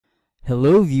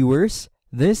Hello viewers,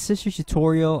 this is a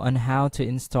tutorial on how to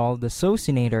install the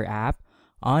Socinator app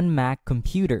on Mac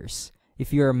computers.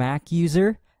 If you're a Mac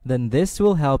user, then this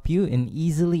will help you in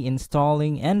easily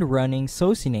installing and running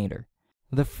Socinator.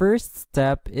 The first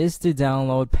step is to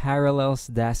download Parallels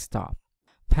Desktop.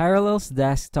 Parallels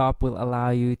Desktop will allow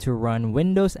you to run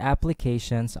Windows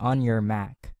applications on your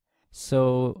Mac.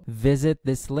 So visit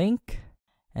this link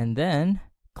and then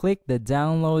click the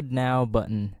Download Now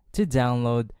button to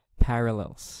download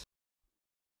Parallels.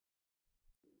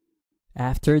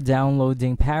 After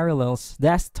downloading Parallels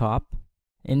Desktop,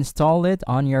 install it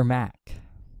on your Mac.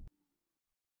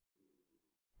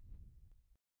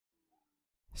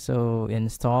 So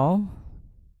install,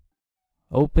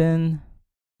 open,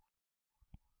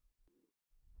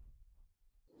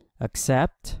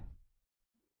 accept.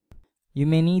 You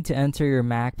may need to enter your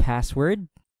Mac password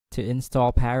to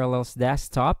install Parallels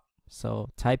Desktop. So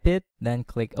type it, then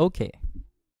click OK.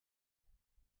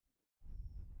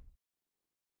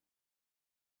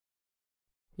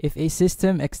 If a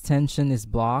system extension is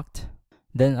blocked,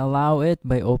 then allow it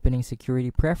by opening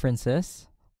Security Preferences.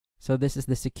 So this is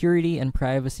the Security and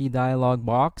Privacy dialog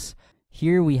box.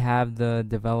 Here we have the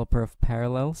developer of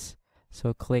Parallels.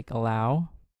 So click Allow.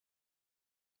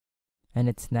 And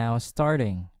it's now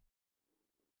starting.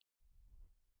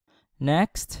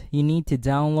 Next, you need to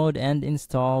download and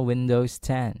install Windows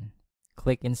 10.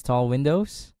 Click Install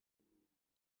Windows.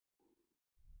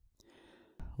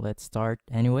 Let's start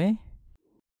anyway.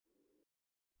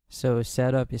 So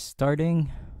setup is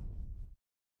starting.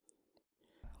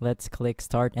 Let's click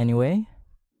Start Anyway.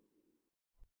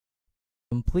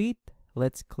 Complete.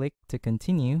 Let's click to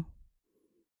continue.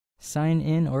 Sign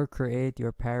in or create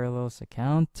your Parallels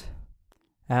account.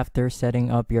 After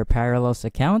setting up your Parallels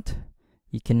account,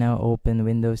 you can now open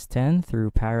Windows 10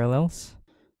 through Parallels.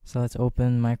 So let's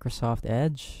open Microsoft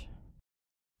Edge.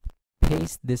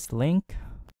 Paste this link.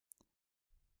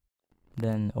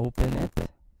 Then open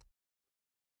it.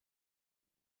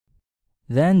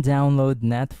 Then download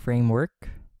Net Framework.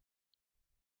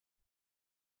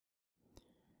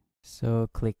 So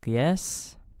click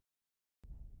Yes.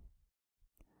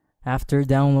 After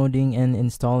downloading and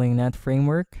installing Net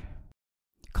Framework,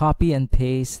 copy and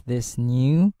paste this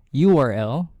new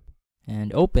URL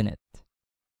and open it.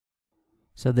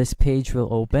 So this page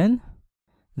will open.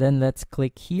 Then let's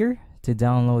click here to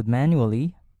download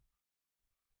manually.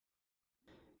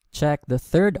 Check the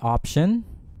third option.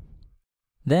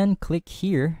 Then click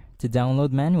here to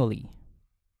download manually.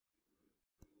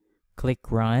 Click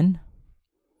Run.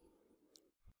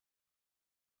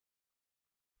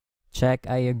 Check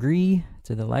I agree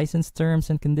to the license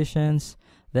terms and conditions.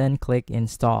 Then click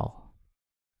Install.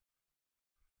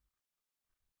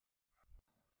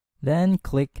 Then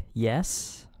click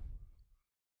Yes.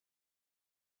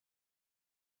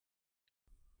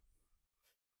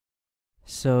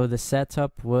 So the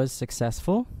setup was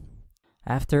successful.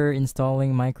 After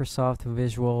installing Microsoft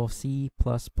Visual C++,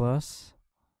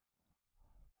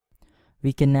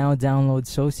 we can now download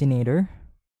Socinator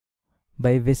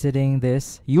by visiting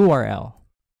this URL.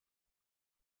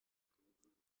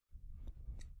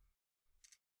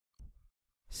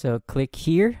 So click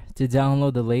here to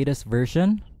download the latest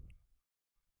version.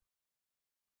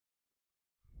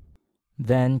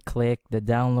 Then click the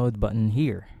download button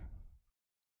here.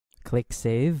 Click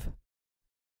Save.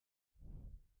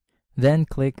 Then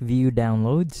click View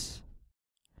Downloads.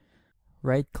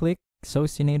 Right-click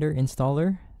Socinator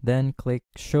Installer, then click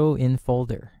Show in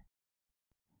Folder.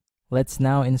 Let's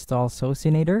now install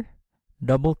Socinator.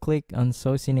 Double-click on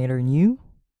Socinator New.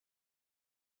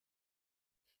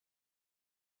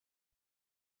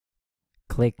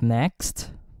 Click Next.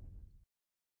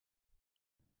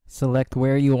 Select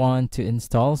where you want to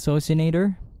install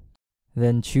Socinator.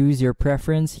 Then choose your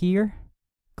preference here.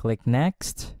 Click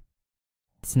Next.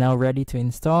 It's now ready to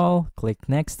install. Click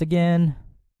Next again.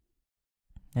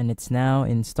 And it's now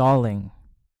installing.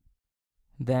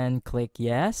 Then click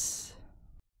Yes.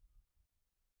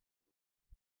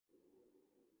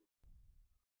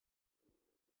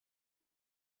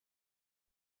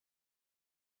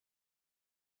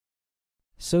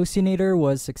 Socinator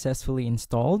was successfully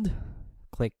installed.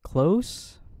 Click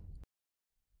Close.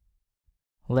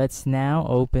 Let's now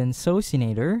open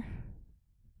Socinator.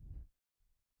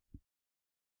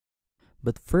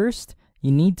 But first,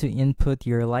 you need to input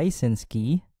your license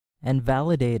key and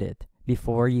validate it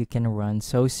before you can run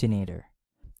Socinator.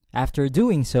 After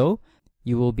doing so,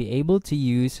 you will be able to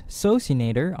use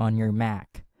Socinator on your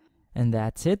Mac. And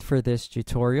that's it for this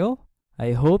tutorial.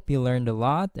 I hope you learned a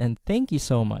lot and thank you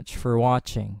so much for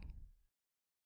watching.